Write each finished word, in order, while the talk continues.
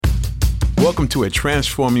Welcome to A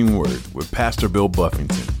Transforming Word with Pastor Bill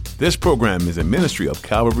Buffington. This program is a ministry of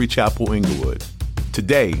Calvary Chapel, Inglewood.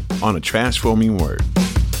 Today on A Transforming Word.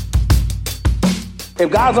 If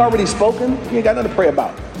God's already spoken, you ain't got nothing to pray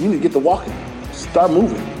about. You need to get to walking. Start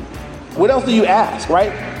moving. What else do you ask,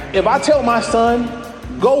 right? If I tell my son,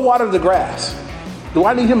 go water the grass, do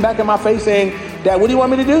I need him back in my face saying, Dad, what do you want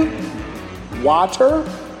me to do? Water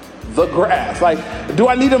the grass. Like, do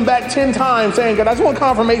I need him back 10 times saying, God, I just want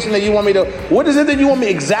confirmation that you want me to, what is it that you want me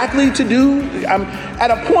exactly to do? I'm at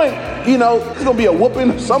a point, it's going to be a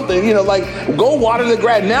whooping or something, like go water the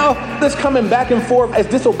grass. Now this coming back and forth as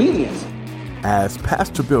disobedience. As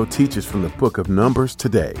Pastor Bill teaches from the book of Numbers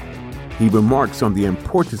today, he remarks on the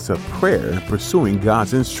importance of prayer and pursuing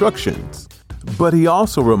God's instructions. But he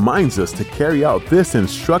also reminds us to carry out this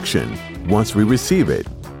instruction once we receive it.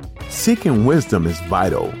 Seeking wisdom is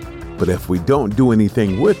vital, but if we don't do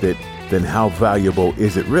anything with it, then how valuable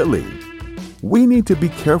is it really? We need to be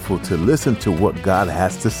careful to listen to what God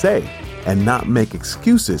has to say and not make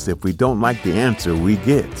excuses if we don't like the answer we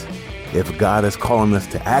get. If God is calling us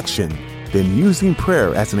to action, then using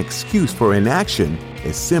prayer as an excuse for inaction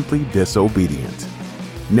is simply disobedient.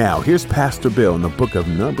 Now, here's Pastor Bill in the book of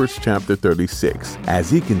Numbers chapter 36 as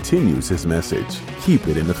he continues his message. Keep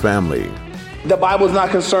it in the family. The Bible is not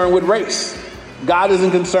concerned with race. God isn't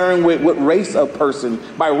concerned with what race of person.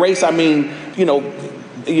 By race, I mean,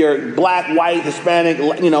 you're black, white, Hispanic,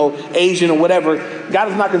 Asian or whatever. God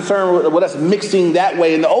is not concerned with us mixing that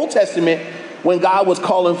way. In the Old Testament, when God was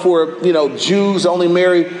calling for, Jews to only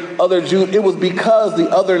marry other Jews, it was because the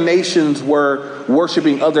other nations were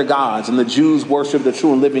worshiping other gods and the Jews worship the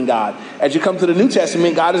true and living God. As you come to the New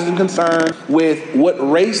Testament, God isn't concerned with what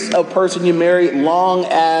race of person you marry, long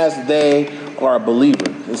as they are a believer.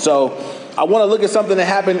 And so I want to look at something that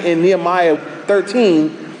happened in Nehemiah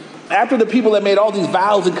 13. After the people had made all these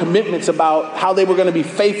vows and commitments about how they were going to be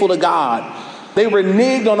faithful to God, they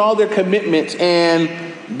reneged on all their commitments and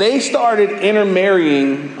they started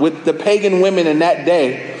intermarrying with the pagan women in that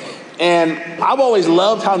day. And I've always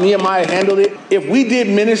loved how Nehemiah handled it. If we did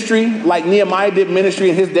ministry like Nehemiah did ministry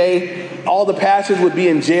in his day, all the pastors would be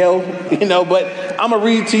in jail, but I'm going to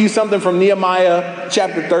read to you something from Nehemiah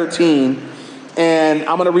chapter 13. And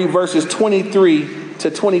I'm going to read verses 23 to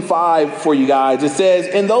 25 for you guys. It says,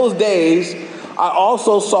 in those days, I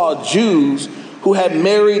also saw Jews who had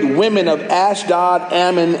married women of Ashdod,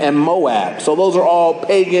 Ammon, and Moab. So those are all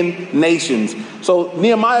pagan nations. So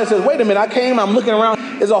Nehemiah says, wait a minute, I'm looking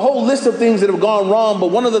around. There's a whole list of things that have gone wrong. But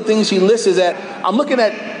one of the things he lists is that I'm looking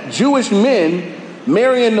at Jewish men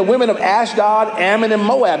marrying the women of Ashdod, Ammon, and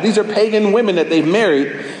Moab. These are pagan women that they've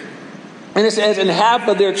married. And it says, and half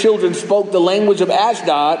of their children spoke the language of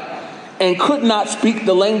Ashdod and could not speak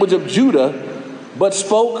the language of Judah, but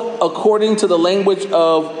spoke according to the language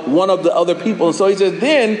of one of the other people. And so he says,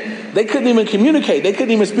 then they couldn't even communicate. They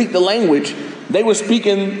couldn't even speak the language. They were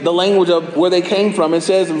speaking the language of where they came from. It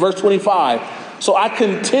says in verse 25, so I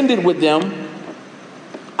contended with them,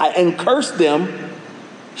 and cursed them,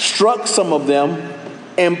 struck some of them,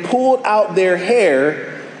 and pulled out their hair,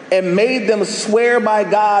 and made them swear by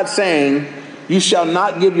God, saying, you shall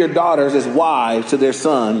not give your daughters as wives to their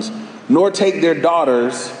sons, nor take their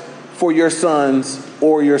daughters for your sons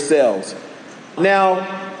or yourselves.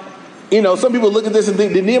 Now, some people look at this and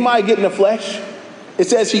think, did Nehemiah get in the flesh? It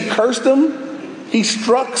says he cursed them, he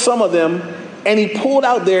struck some of them, and he pulled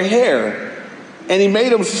out their hair, and he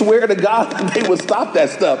made them swear to God that they would stop that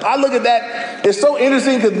stuff. I look at that, it's so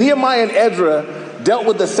interesting because Nehemiah and Ezra dealt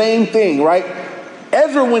with the same thing, right?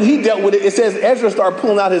 Ezra, when he dealt with it, it says Ezra started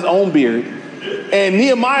pulling out his own beard. And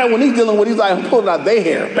Nehemiah, when he's dealing with it, he's like, I'm pulling out their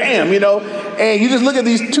hair. Bam, And you just look at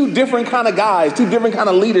these two different kind of guys, two different kind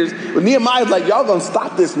of leaders. But Nehemiah's like, y'all going to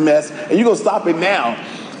stop this mess, and you're going to stop it now.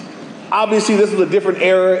 Obviously, this was a different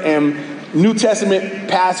era, and New Testament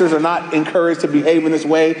pastors are not encouraged to behave in this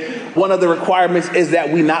way. One of the requirements is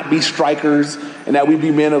that we not be strikers and that we be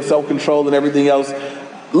men of self-control and everything else.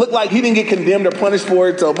 Looked like he didn't get condemned or punished for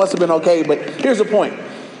it, so it must have been okay. But here's the point.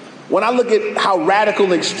 When I look at how radical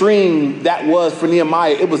and extreme that was for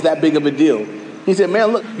Nehemiah, it was that big of a deal. He said,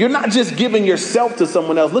 man, look, you're not just giving yourself to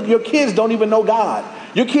someone else. Look, your kids don't even know God.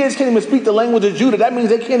 Your kids can't even speak the language of Judah. That means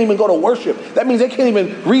they can't even go to worship. That means they can't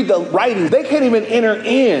even read the writings. They can't even enter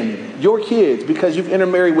in your kids because you've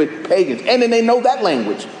intermarried with pagans. And then they know that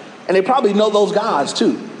language. And they probably know those gods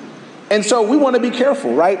too. And so we want to be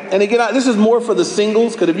careful, right? And again, this is more for the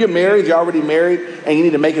singles, because if you're married, you're already married, and you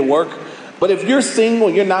need to make it work. But if you're single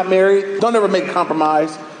and you're not married, don't ever make a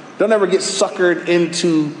compromise. Don't ever get suckered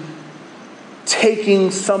into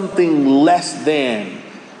taking something less than.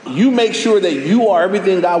 You make sure that you are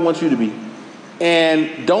everything God wants you to be.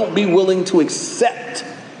 And don't be willing to accept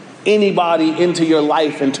anybody into your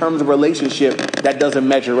life in terms of relationship that doesn't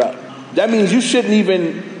measure up. That means you shouldn't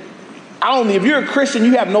even, if you're a Christian,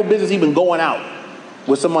 you have no business even going out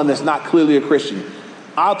with someone that's not clearly a Christian.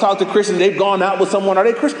 I'll talk to Christians, they've gone out with someone, are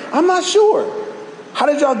they Christian? I'm not sure. How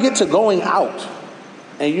did y'all get to going out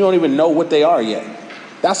and you don't even know what they are yet?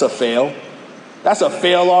 That's a fail. That's a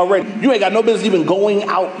fail already. You ain't got no business even going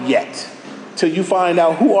out yet till you find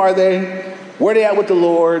out who are they, where they at with the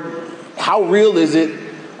Lord, how real is it?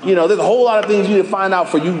 There's a whole lot of things you need to find out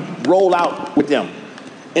before you roll out with them.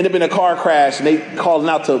 End up in a car crash and they calling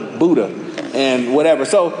out to Buddha and whatever.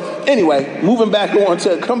 So anyway, come back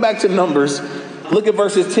to Numbers. Look at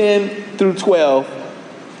verses 10 through 12.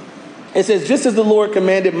 It says, just as the Lord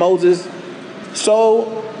commanded Moses,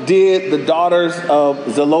 so did the daughters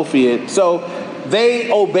of Zelophehad. So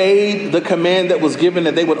they obeyed the command that was given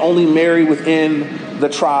that they would only marry within the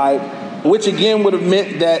tribe, which again would have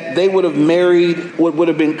meant that they would have married what would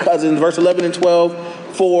have been cousins. Verse 11 and 12,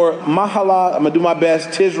 for Mahalah, I'm going to do my best,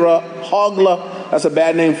 Tisra, Hogla, that's a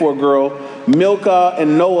bad name for a girl, Milcah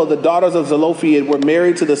and Noah, the daughters of Zelophehad, were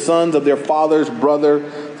married to the sons of their father's brother,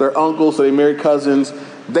 their uncle, so they married cousins.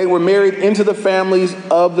 They were married into the families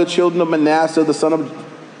of the children of Manasseh, the son of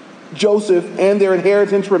Joseph, and their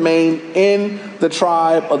inheritance remained in the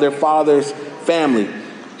tribe of their father's family.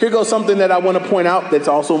 Here goes something that I want to point out that's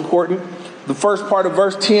also important. The first part of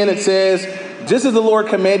verse 10, it says, just as the Lord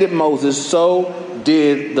commanded Moses, so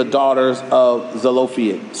did the daughters of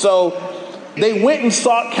Zelophehad. So they went and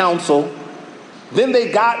sought counsel. Then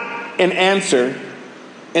they got an answer,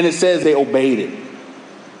 and it says they obeyed it.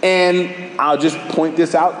 And I'll just point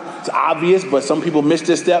this out. It's obvious, but some people miss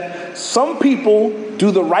this step. Some people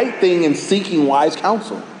do the right thing in seeking wise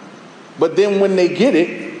counsel. But then when they get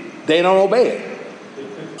it, they don't obey it.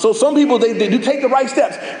 So some people, they do take the right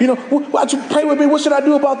steps. Why don't you pray with me? What should I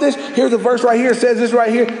do about this? Here's a verse right here. It says this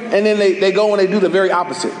right here. And then they go and they do the very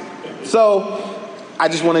opposite. So I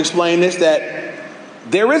just want to explain this, that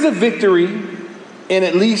there is a victory in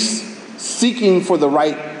at least seeking for the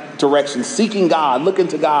right direction, seeking God, looking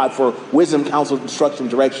to God for wisdom, counsel, instruction,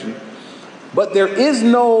 direction. But there is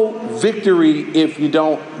no victory if you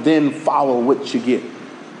don't then follow what you get.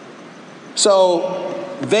 So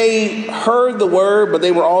they heard the word, but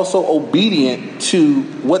they were also obedient to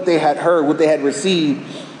what they had heard, what they had received.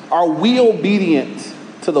 Are we obedient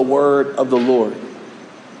to the word of the Lord?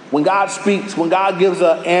 When God speaks, when God gives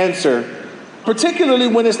an answer, particularly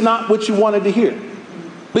when it's not what you wanted to hear.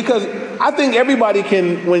 Because I think everybody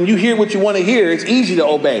can, when you hear what you want to hear, it's easy to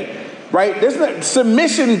obey, right?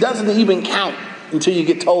 Submission doesn't even count until you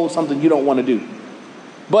get told something you don't want to do.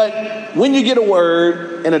 But when you get a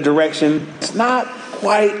word in a direction, it's not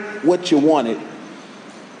quite what you wanted.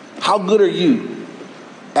 How good are you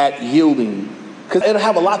at yielding? Because it'll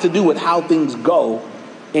have a lot to do with how things go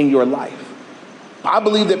in your life. I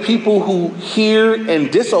believe that people who hear and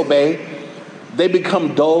disobey, they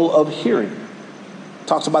become dull of hearing.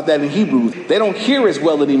 Talks about that in Hebrews. They don't hear as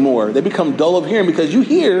well anymore. They become dull of hearing because you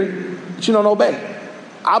hear, but you don't obey.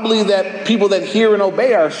 I believe that people that hear and obey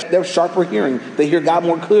they're sharper hearing. They hear God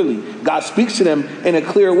more clearly. God speaks to them in a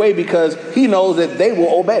clear way because he knows that they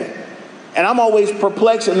will obey. And I'm always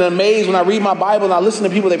perplexed and amazed when I read my Bible and I listen to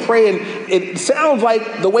people that pray, and it sounds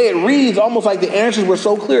like the way it reads, almost like the answers were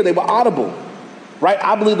so clear, they were audible. Right?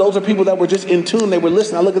 I believe those are people that were just in tune. They were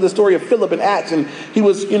listening. I look at the story of Philip in Acts, and he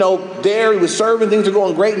was, there. He was serving. Things are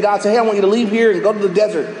going great. And God said, hey, I want you to leave here and go to the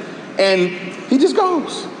desert. And he just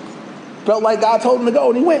goes. Felt like God told him to go,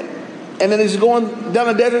 and he went. And then he's going down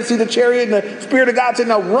the desert, see the chariot, and the Spirit of God said,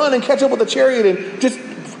 now run and catch up with the chariot. And just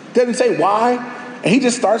doesn't say why. And he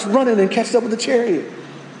just starts running and catches up with the chariot.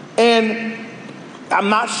 And I'm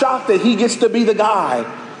not shocked that he gets to be the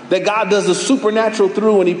guy that God does the supernatural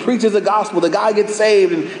through, and he preaches the gospel. The guy gets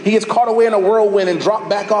saved and he gets caught away in a whirlwind and dropped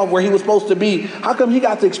back off where he was supposed to be. How come he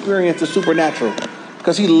got to experience the supernatural?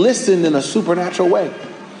 Because he listened in a supernatural way.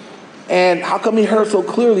 And how come he heard so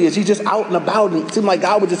clearly? Is he just out and about and it seemed like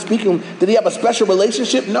God was just speaking? Did he have a special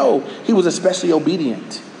relationship? No, he was especially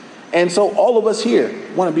obedient. And so all of us here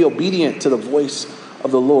want to be obedient to the voice of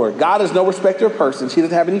the Lord. God is no respecter of persons. He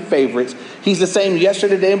doesn't have any favorites. He's the same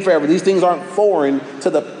yesterday, today, and forever. These things aren't foreign to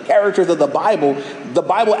the characters of the Bible. The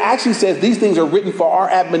Bible actually says these things are written for our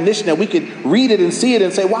admonition, that we could read it and see it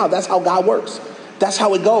and say, wow, that's how God works. That's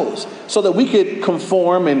how it goes. So that we could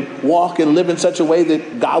conform and walk and live in such a way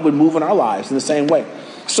that God would move in our lives in the same way.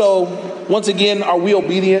 So once again, are we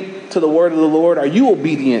obedient to the word of the Lord? Are you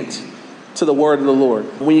obedient to the word of the Lord?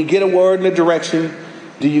 When you get a word in a direction,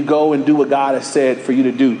 do you go and do what God has said for you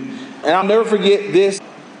to do? And I'll never forget this.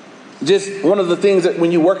 Just one of the things that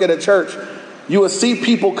when you work at a church, You would see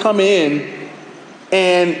people come in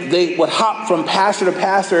and they would hop from pastor to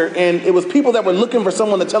pastor, and it was people that were looking for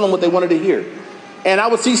someone to tell them what they wanted to hear. And I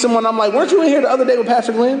would see someone, I'm like, weren't you in here the other day with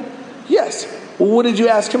Pastor Glenn? Yes. Well, what did you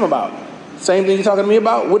ask him about? Same thing you're talking to me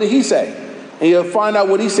about? What did he say? And you'll find out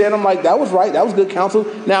what he said. I'm like, that was right. That was good counsel.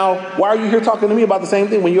 Now, why are you here talking to me about the same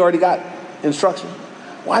thing when you already got instruction?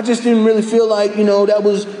 Well, I just didn't really feel like, that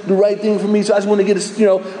was the right thing for me. So I just want to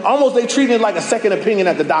get almost they treat it like a second opinion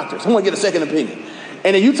at the doctor's. I want to get a second opinion.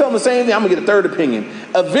 And if you tell them the same thing, I'm going to get a third opinion.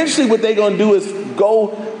 Eventually, what they're going to do is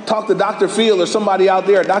go talk to Dr. Phil or somebody out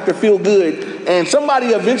there, Dr. Feel Good, and somebody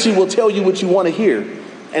eventually will tell you what you want to hear.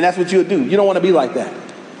 And that's what you'll do. You don't want to be like that.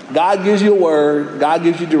 God gives you a word. God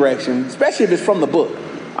gives you direction, especially if it's from the book.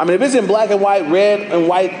 I mean, if it's in black and white, red and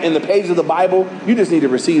white in the pages of the Bible, you just need to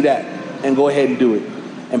receive that and go ahead and do it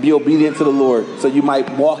and be obedient to the Lord so you might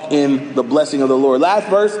walk in the blessing of the Lord. Last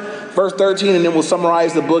verse 13, and then we'll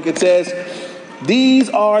summarize the book. It says, these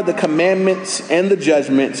are the commandments and the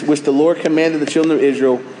judgments which the Lord commanded the children of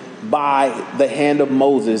Israel by the hand of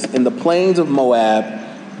Moses in the plains of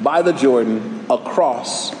Moab by the Jordan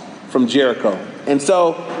across from Jericho. And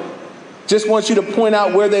so just want you to point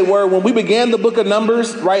out where they were. When we began the book of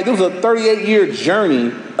Numbers, right, there was a 38-year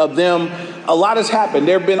journey of them. A lot has happened.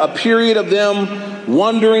 There have been a period of them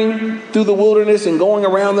wandering through the wilderness and going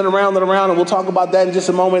around and around and around. And we'll talk about that in just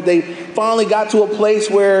a moment. They finally got to a place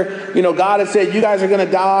where, God had said, you guys are going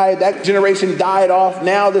to die. That generation died off.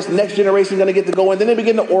 Now this next generation is going to get to go. And then they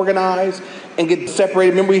begin to organize and get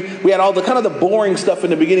separated. Remember, we had all the kind of the boring stuff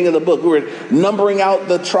in the beginning of the book. We were numbering out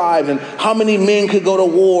the tribes and how many men could go to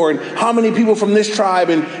war and how many people from this tribe.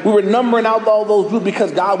 And we were numbering out all those groups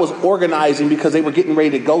because God was organizing because they were getting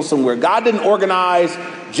ready to go somewhere. God didn't organize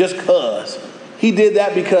just because. He did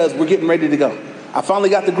that because we're getting ready to go. I finally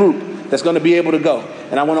got the group that's going to be able to go.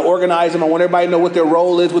 And I want to organize them. I want everybody to know what their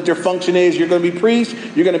role is, what their function is. You're going to be priests.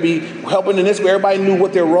 You're going to be helping in this way. Everybody knew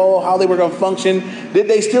what their role, how they were going to function. Did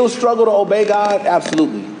they still struggle to obey God?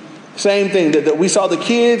 Absolutely. Same thing. That we saw the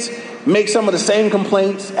kids make some of the same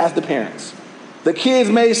complaints as the parents. The kids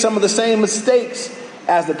made some of the same mistakes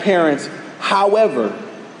as the parents. However,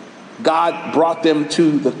 God brought them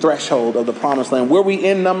to the threshold of the promised land. Where we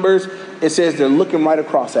in Numbers, it says they're looking right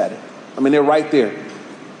across at it. I mean, they're right there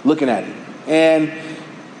looking at it. And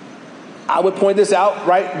I would point this out,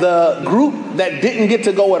 right? The group that didn't get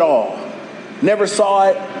to go at all, never saw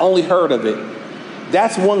it, only heard of it.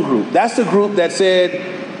 That's one group. That's the group that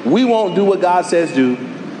said, we won't do what God says do.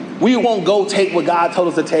 We won't go take what God told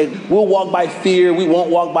us to take. We'll walk by fear. We won't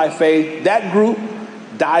walk by faith. That group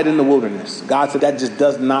died in the wilderness. God said, that just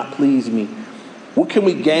does not please me. What can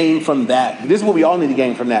we gain from that? This is what we all need to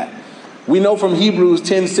gain from that. We know from Hebrews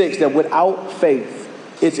 10:6 that without faith,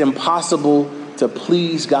 it's impossible to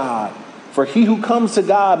please God. For he who comes to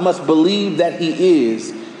God must believe that he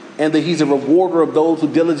is, and that he's a rewarder of those who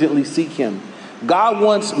diligently seek him. God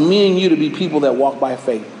wants me and you to be people that walk by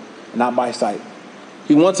faith, not by sight.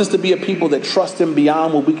 He wants us to be a people that trust him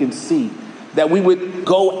beyond what we can see, that we would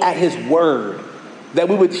go at his word, that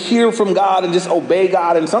we would hear from God and just obey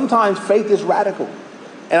God. And sometimes faith is radical.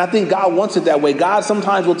 And I think God wants it that way. God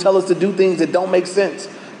sometimes will tell us to do things that don't make sense.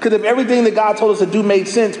 Because if everything that God told us to do made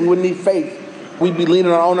sense, we wouldn't need faith. We'd be leaning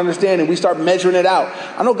on our own understanding. We start measuring it out.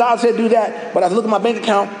 I know God said do that, but I look at my bank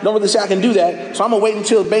account, don't really say I can do that. So I'm going to wait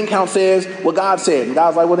until the bank account says what God said. And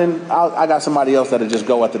God's like, well, then I got somebody else that'll just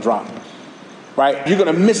go at the drop. Right? You're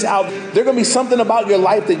going to miss out. There's going to be something about your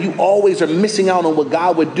life that you always are missing out on what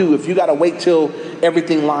God would do if you got to wait till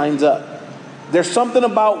everything lines up. There's something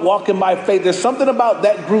about walking by faith. There's something about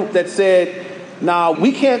that group that said, nah,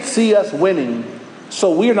 we can't see us winning,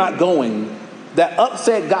 so we're not going. That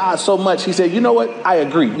upset God so much. He said, you know what? I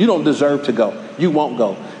agree. You don't deserve to go. You won't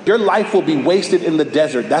go. Your life will be wasted in the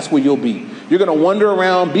desert. That's where you'll be. You're going to wander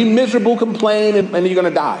around, be miserable, complain, and you're going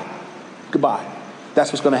to die. Goodbye.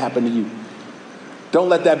 That's what's going to happen to you. Don't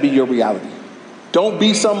let that be your reality. Don't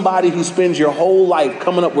be somebody who spends your whole life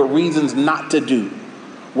coming up with reasons not to do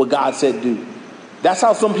what God said do. That's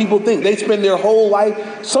how some people think. They spend their whole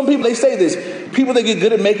life. Some people, they say this, people that get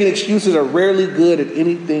good at making excuses are rarely good at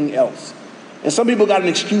anything else. And some people got an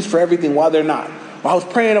excuse for everything while they're not. Well, I was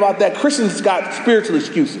praying about that. Christians got spiritual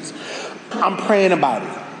excuses. I'm praying about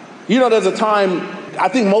it. You know, there's a time, I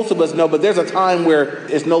think most of us know, but there's a time where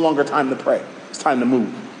it's no longer time to pray. It's time to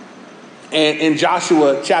move. And in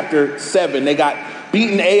Joshua chapter 7, they got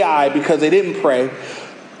beaten AI because they didn't pray.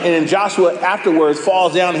 And then Joshua afterwards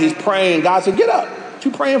falls down and he's praying. God said, get up. What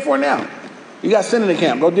you praying for now? You got sin in the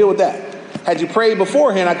camp. Go deal with that. Had you prayed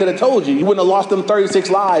beforehand, I could have told you. You wouldn't have lost them 36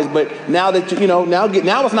 lives. But now that,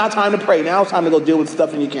 now it's not time to pray. Now it's time to go deal with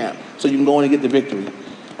stuff in your camp so you can go in and get the victory.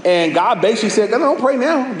 And God basically said, don't pray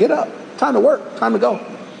now. Get up. Time to work. Time to go.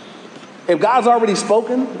 If God's already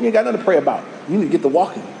spoken, you ain't got nothing to pray about. You need to get to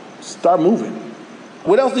walking. Start moving.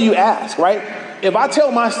 What else do you ask, right? If I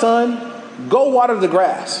tell my son, go water the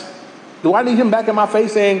grass, do I need him back in my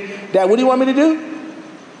face saying, Dad, what do you want me to do?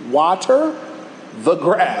 Water the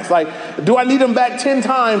grass. Like, do I need him back 10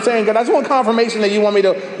 times saying, God, I just want confirmation that you want me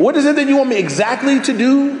to, what is it that you want me exactly to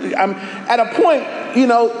do? I'm at a point,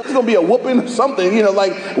 it's going to be a whooping or something,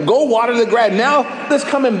 like go water the grass. Now this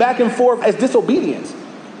coming back and forth as disobedience.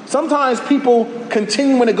 Sometimes people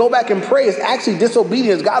continue when they go back and pray. It's actually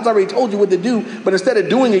disobedience. God's already told you what to do, but instead of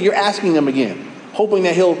doing it, you're asking him again, hoping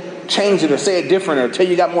that he'll change it or say it different or tell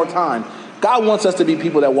you got more time. God wants us to be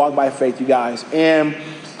people that walk by faith, you guys. And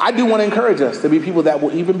I do want to encourage us to be people that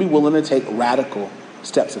will even be willing to take radical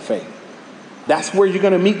steps of faith. That's where you're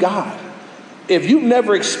going to meet God. If you've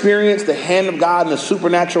never experienced the hand of God in a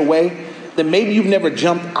supernatural way, then maybe you've never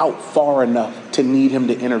jumped out far enough to need him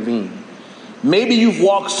to intervene. Maybe you've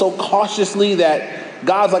walked so cautiously that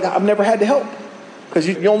God's like, I've never had to help. Because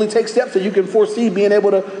you only take steps that you can foresee being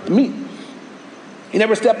able to meet. You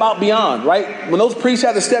never step out beyond, right? When those priests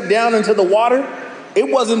had to step down into the water,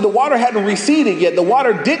 the water hadn't receded yet. The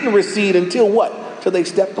water didn't recede until what? Till they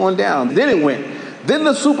stepped on down. Then it went. Then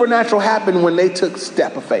the supernatural happened when they took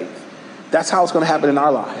step of faith. That's how it's going to happen in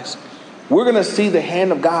our lives. We're going to see the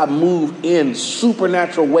hand of God move in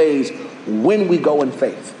supernatural ways when we go in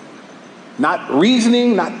faith. Not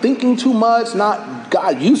reasoning, not thinking too much, not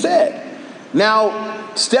God, you said.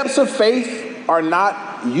 Now, steps of faith are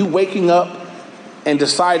not you waking up and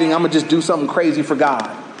deciding I'm going to just do something crazy for God.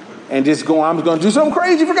 And just I'm going to do something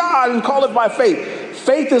crazy for God and call it by faith.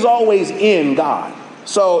 Faith is always in God.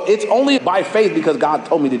 So it's only by faith because God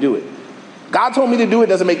told me to do it. God told me to do it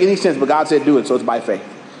doesn't make any sense, but God said do it, so it's by faith.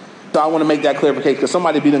 So I want to make that clarification because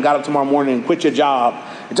somebody got up tomorrow morning and quit your job.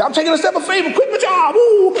 I'm taking a step of faith and quit my job.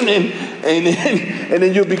 Woo! And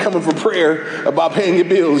then you'll be coming for prayer about paying your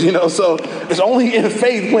bills, So it's only in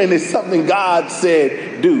faith when it's something God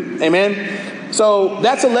said do. Amen? So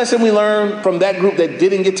that's a lesson we learned from that group that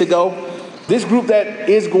didn't get to go. This group that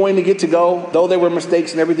is going to get to go, though there were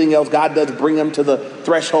mistakes and everything else, God does bring them to the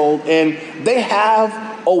threshold. And they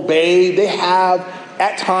have obeyed. They have,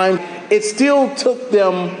 at times, it still took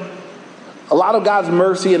them a lot of God's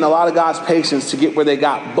mercy and a lot of God's patience to get where they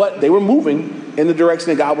got. But they were moving in the direction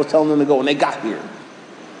that God was telling them to go, and they got here.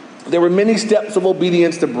 There were many steps of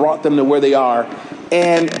obedience that brought them to where they are.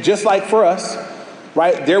 And just like for us,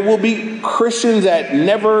 right, there will be Christians that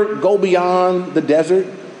never go beyond the desert.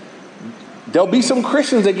 There'll be some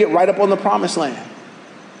Christians that get right up on the promised land.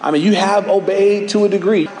 I mean, you have obeyed to a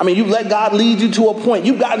degree. I mean, you let God lead you to a point.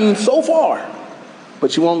 You've gotten so far,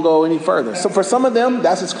 but you won't go any further. So for some of them,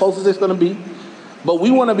 that's as close as it's going to be. But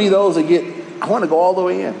we want to be those that I want to go all the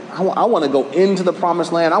way in. I want to go into the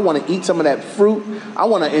promised land. I want to eat some of that fruit. I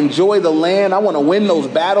want to enjoy the land. I want to win those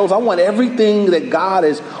battles. I want everything that God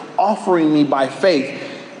is offering me by faith.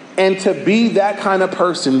 And to be that kind of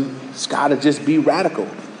person, it's got to just be radical.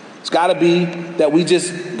 It's got to be that we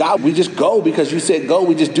just go because you said go.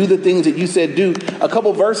 We just do the things that you said do. A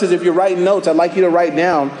couple verses, if you're writing notes, I'd like you to write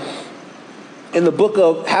down in the book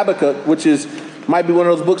of Habakkuk, which might be one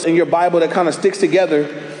of those books in your Bible that kind of sticks together.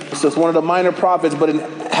 So it's one of the minor prophets, but in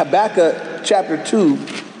Habakkuk chapter 2,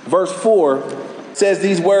 verse 4, says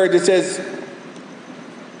these words. It says,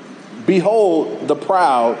 behold the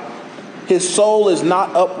proud, his soul is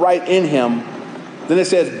not upright in him. Then it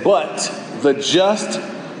says, but the just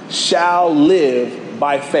shall live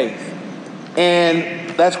by faith. And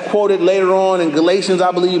that's quoted later on in Galatians,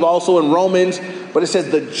 I believe, also in Romans. But it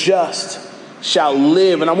says the just shall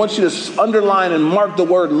live. And I want you to underline and mark the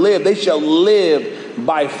word live. They shall live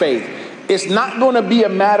by faith. It's not going to be a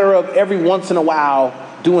matter of every once in a while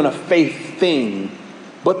doing a faith thing.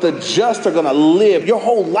 But the just are going to live. Your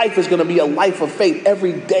whole life is going to be a life of faith.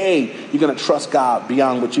 Every day you're going to trust God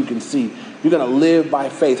beyond what you can see. You're going to live by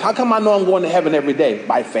faith. How come I know I'm going to heaven every day?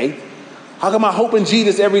 By faith. How come I hope in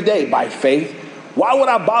Jesus every day? By faith. Why would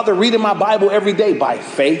I bother reading my Bible every day? By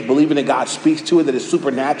faith. Believing that God speaks to it, that it's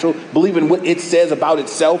supernatural. Believing what it says about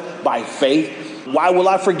itself. By faith. Why will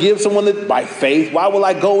I forgive someone? By faith. Why will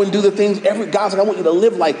I go and do the things? God's like, I want you to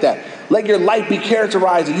live like that. Let your life be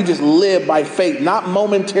characterized that you just live by faith. Not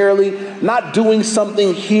momentarily, not doing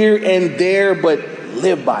something here and there, but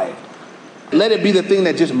live by it. Let it be the thing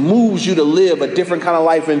that just moves you to live a different kind of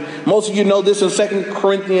life. And most of you know this in 2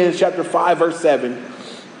 Corinthians chapter 5, verse 7.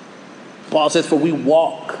 Paul says, for we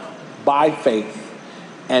walk by faith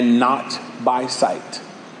and not by sight.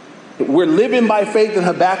 We're living by faith in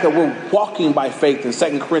Habakkuk. We're walking by faith in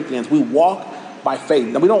 2 Corinthians. We walk by faith.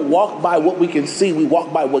 Now, we don't walk by what we can see. We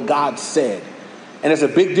walk by what God said. And there's a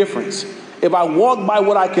big difference. If I walk by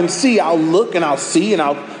what I can see, I'll look and I'll see and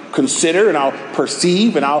I'll consider and I'll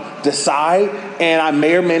perceive and I'll decide, and I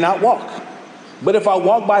may or may not walk. But if I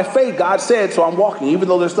walk by faith, God said, so I'm walking. Even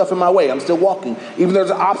though there's stuff in my way, I'm still walking. Even though there's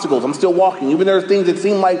obstacles, I'm still walking. Even though there's things that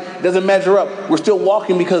seem like it doesn't measure up, we're still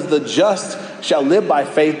walking, because the just shall live by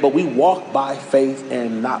faith, but we walk by faith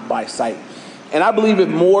and not by sight. And I believe if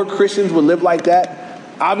more Christians would live like that,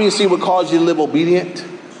 obviously it would cause you to live obedient,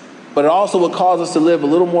 but it also would cause us to live a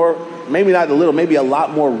little more, maybe not a little, maybe a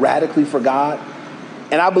lot more radically for God.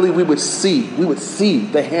 And I believe we would see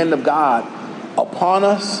the hand of God upon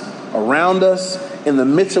us, around us, in the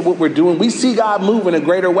midst of what we're doing. We see God move in a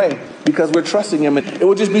greater way because we're trusting him. And it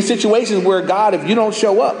would just be situations where, God, if you don't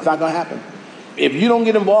show up, it's not going to happen. If you don't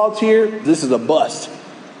get involved here, this is a bust.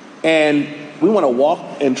 And we want to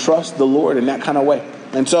walk and trust the Lord in that kind of way.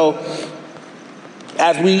 And so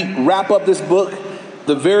as we wrap up this book,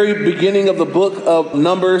 the very beginning of the book of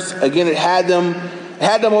Numbers, again, it had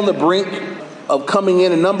them on the brink of coming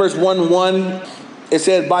in Numbers 1:1. It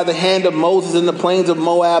says, by the hand of Moses in the plains of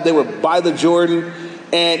Moab, they were by the Jordan,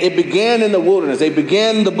 and it began in the wilderness. They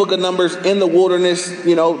began the book of Numbers in the wilderness,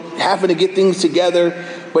 having to get things together.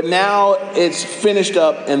 But now it's finished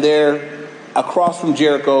up, and they're across from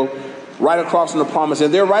Jericho, right across from the promise.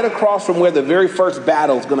 And they're right across from where the very first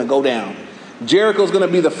battle is going to go down. Jericho is going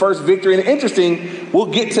to be the first victory. And interesting,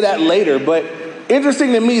 we'll get to that later, but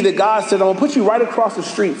interesting to me that God said, I'm going to put you right across the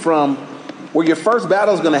street from where your first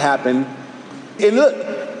battle is going to happen. And look,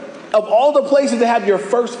 of all the places to have your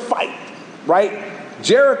first fight, right?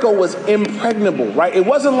 Jericho was impregnable, right? It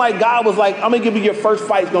wasn't like God was like, I'm going to give you your first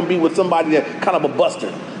fight. It's going to be with somebody that kind of a buster.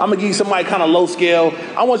 I'm going to give you somebody kind of low scale.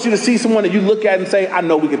 I want you to see someone that you look at and say, I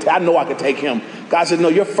know I could take him. God said, no,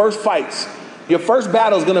 your first fights, your first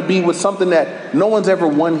battle is going to be with something that no one's ever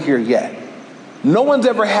won here yet. No one's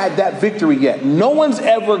ever had that victory yet. No one's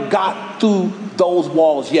ever got through those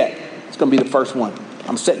walls yet. It's going to be the first one.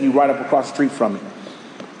 I'm setting you right up across the street from it.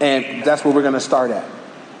 And that's where we're going to start at.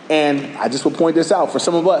 And I just will point this out for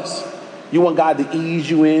some of us. You want God to ease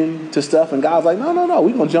you into stuff, and God's like, no.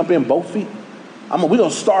 We're going to jump in both feet. We're going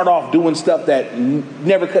to start off doing stuff that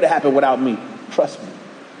never could have happened without me. Trust me.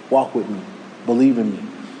 Walk with me. Believe in me.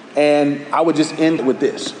 And I would just end with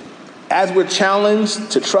this. As we're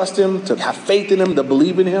challenged to trust him, to have faith in him, to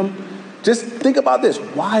believe in him, just think about this.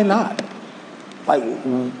 Why not? Like,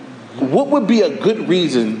 what would be a good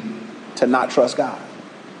reason to not trust God?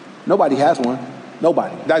 Nobody has one.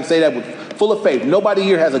 Nobody. I can say that with full of faith. Nobody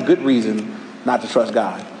here has a good reason not to trust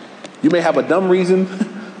God. You may have a dumb reason,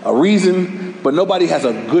 a reason, but nobody has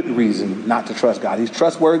a good reason not to trust God. He's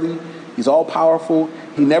trustworthy. He's all powerful.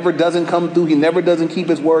 He never doesn't come through. He never doesn't keep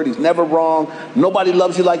his word. He's never wrong. Nobody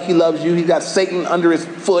loves you like he loves you. He's got Satan under his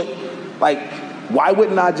foot. Like, why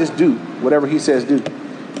wouldn't I just do whatever he says do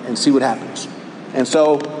and see what happens? And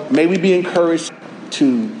so may we be encouraged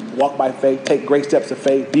to walk by faith, take great steps of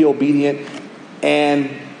faith, be obedient. And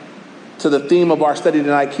to the theme of our study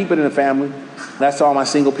tonight, keep it in the family. That's all my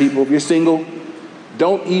single people. If you're single,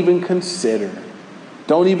 don't even consider,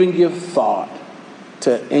 don't even give thought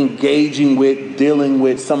to engaging with, dealing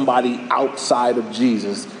with somebody outside of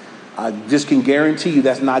Jesus. I just can guarantee you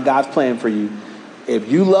that's not God's plan for you.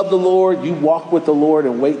 If you love the Lord, you walk with the Lord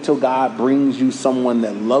and wait till God brings you someone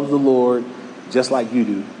that loves the Lord just like you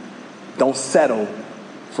do. Don't settle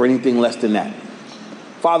for anything less than that.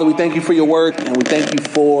 Father, we thank you for your word, and we thank you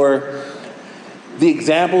for the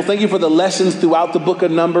example. Thank you for the lessons throughout the book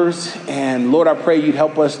of Numbers. And Lord, I pray you'd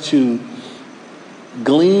help us to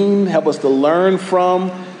glean, help us to learn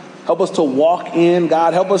from, help us to walk in,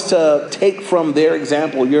 God. Help us to take from their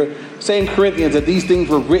example. You're saying, Corinthians, that these things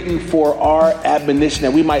were written for our admonition,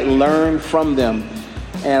 that we might learn from them.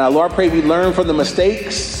 And Lord, I pray we learn from the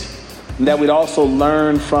mistakes, and that we'd also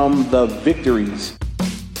learn from the victories.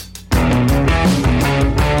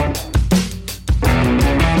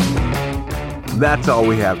 That's all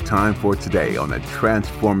we have time for today on A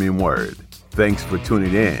Transforming Word. Thanks for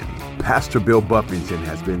tuning in. Pastor Bill Buffington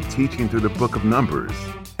has been teaching through the book of Numbers,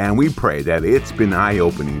 and we pray that it's been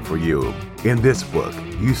eye-opening for you. In this book,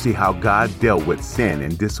 you see how God dealt with sin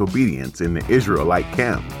and disobedience in the Israelite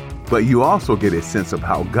camp, but you also get a sense of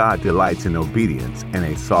how God delights in obedience and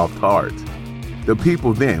a soft heart. The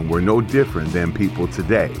people then were no different than people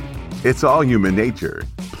today. It's all human nature,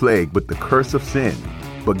 plagued with the curse of sin.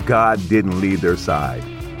 But God didn't leave their side,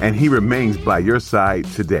 and he remains by your side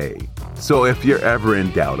today. So if you're ever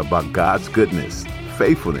in doubt about God's goodness,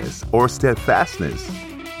 faithfulness, or steadfastness,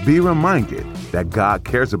 be reminded that God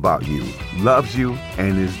cares about you, loves you,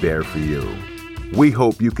 and is there for you. We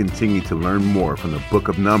hope you continue to learn more from the book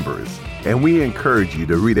of Numbers, and we encourage you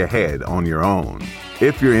to read ahead on your own.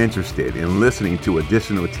 If you're interested in listening to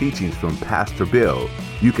additional teachings from Pastor Bill,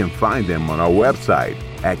 you can find them on our website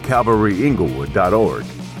at calvaryinglewood.org.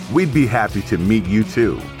 We'd be happy to meet you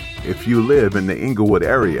too. If you live in the Inglewood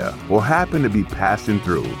area or happen to be passing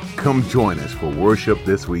through, come join us for worship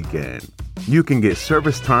this weekend. You can get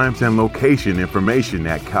service times and location information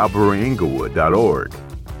at calvaryinglewood.org.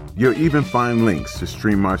 You'll even find links to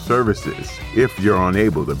stream our services if you're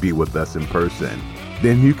unable to be with us in person.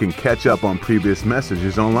 Then you can catch up on previous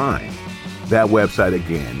messages online. That website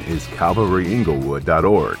again is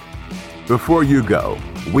calvaryinglewood.org. Before you go,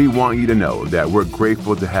 we want you to know that we're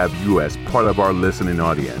grateful to have you as part of our listening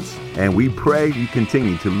audience, and we pray you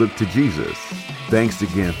continue to look to Jesus. Thanks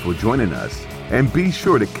again for joining us, and be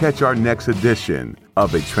sure to catch our next edition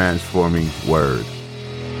of A Transforming Word.